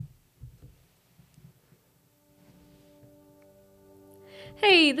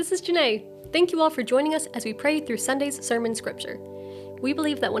Hey, this is Janae. Thank you all for joining us as we pray through Sunday's sermon scripture. We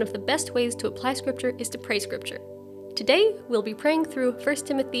believe that one of the best ways to apply scripture is to pray scripture. Today, we'll be praying through 1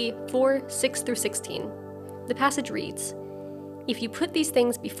 Timothy 4, 6 through 16. The passage reads, "If you put these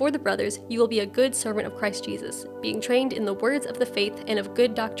things before the brothers, you will be a good servant of Christ Jesus, being trained in the words of the faith and of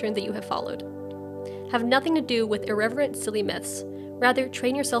good doctrine that you have followed. Have nothing to do with irreverent, silly myths. Rather,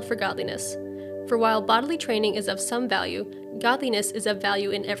 train yourself for godliness. For while bodily training is of some value, godliness is of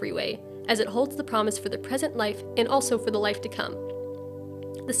value in every way, as it holds the promise for the present life and also for the life to come.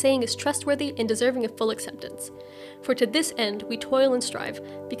 The saying is trustworthy and deserving of full acceptance. For to this end we toil and strive,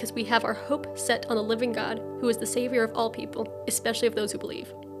 because we have our hope set on the living God, who is the Savior of all people, especially of those who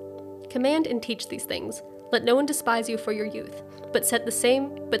believe. Command and teach these things. Let no one despise you for your youth, but set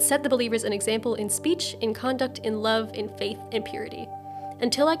the believers an example in speech, in conduct, in love, in faith, and purity.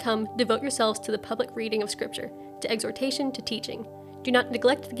 Until I come, devote yourselves to the public reading of Scripture, to exhortation, to teaching. Do not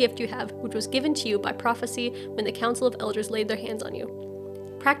neglect the gift you have, which was given to you by prophecy when the council of elders laid their hands on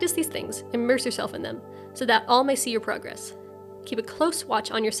you. Practice these things, immerse yourself in them, so that all may see your progress. Keep a close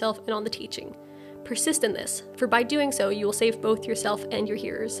watch on yourself and on the teaching. Persist in this, for by doing so you will save both yourself and your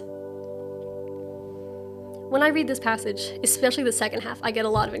hearers." When I read this passage, especially the second half, I get a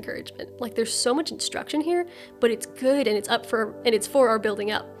lot of encouragement. There's so much instruction here, but it's good and it's for our building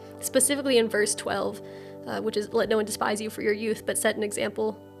up. Specifically in verse 12, which is, "Let no one despise you for your youth, but set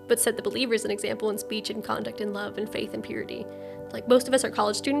the believers an example in speech and conduct in love and faith and purity." Most of us are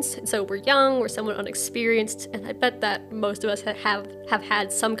college students, and so we're young, we're somewhat unexperienced, and I bet that most of us have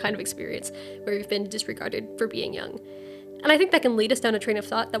had some kind of experience where we've been disregarded for being young. And I think that can lead us down a train of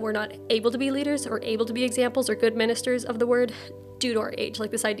thought that we're not able to be leaders or able to be examples or good ministers of the word due to our age.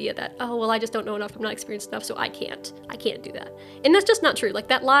 This idea that, oh, well, I just don't know enough, I'm not experienced enough, so I can't do that. And that's just not true.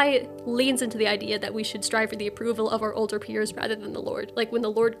 That lie leans into the idea that we should strive for the approval of our older peers rather than the Lord. When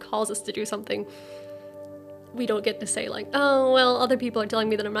the Lord calls us to do something, we don't get to say oh, well, other people are telling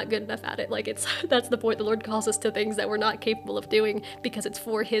me that I'm not good enough at it. That's the point. The Lord calls us to things that we're not capable of doing because it's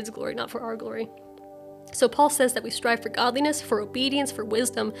for His glory, not for our glory. So Paul says that we strive for godliness, for obedience, for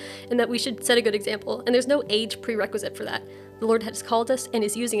wisdom, and that we should set a good example. And there's no age prerequisite for that. The Lord has called us and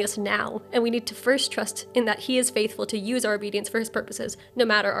is using us now, and we need to first trust in that He is faithful to use our obedience for His purposes, no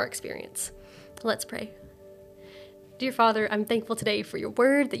matter our experience. Let's pray. Dear Father, I'm thankful today for your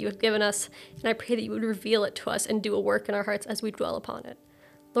word that you have given us, and I pray that you would reveal it to us and do a work in our hearts as we dwell upon it.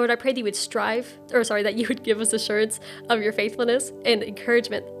 Lord, I pray that you would give us assurance of your faithfulness and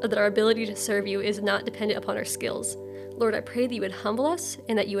encouragement that our ability to serve you is not dependent upon our skills. Lord, I pray that you would humble us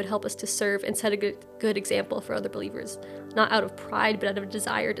and that you would help us to serve and set a good example for other believers, not out of pride, but out of a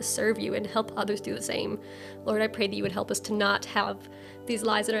desire to serve you and help others do the same. Lord, I pray that you would help us to not have these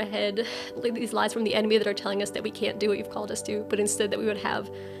lies in our head, these lies from the enemy that are telling us that we can't do what you've called us to, but instead that we would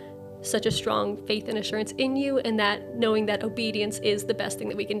have such a strong faith and assurance in you, and that knowing that obedience is the best thing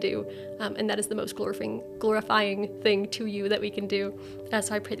that we can do, and that is the most glorifying thing to you that we can do.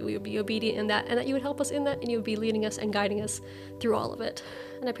 So I pray that we would be obedient in that, and that you would help us in that, and you would be leading us and guiding us through all of it.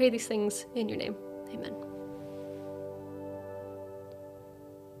 And I pray these things in your name. Amen.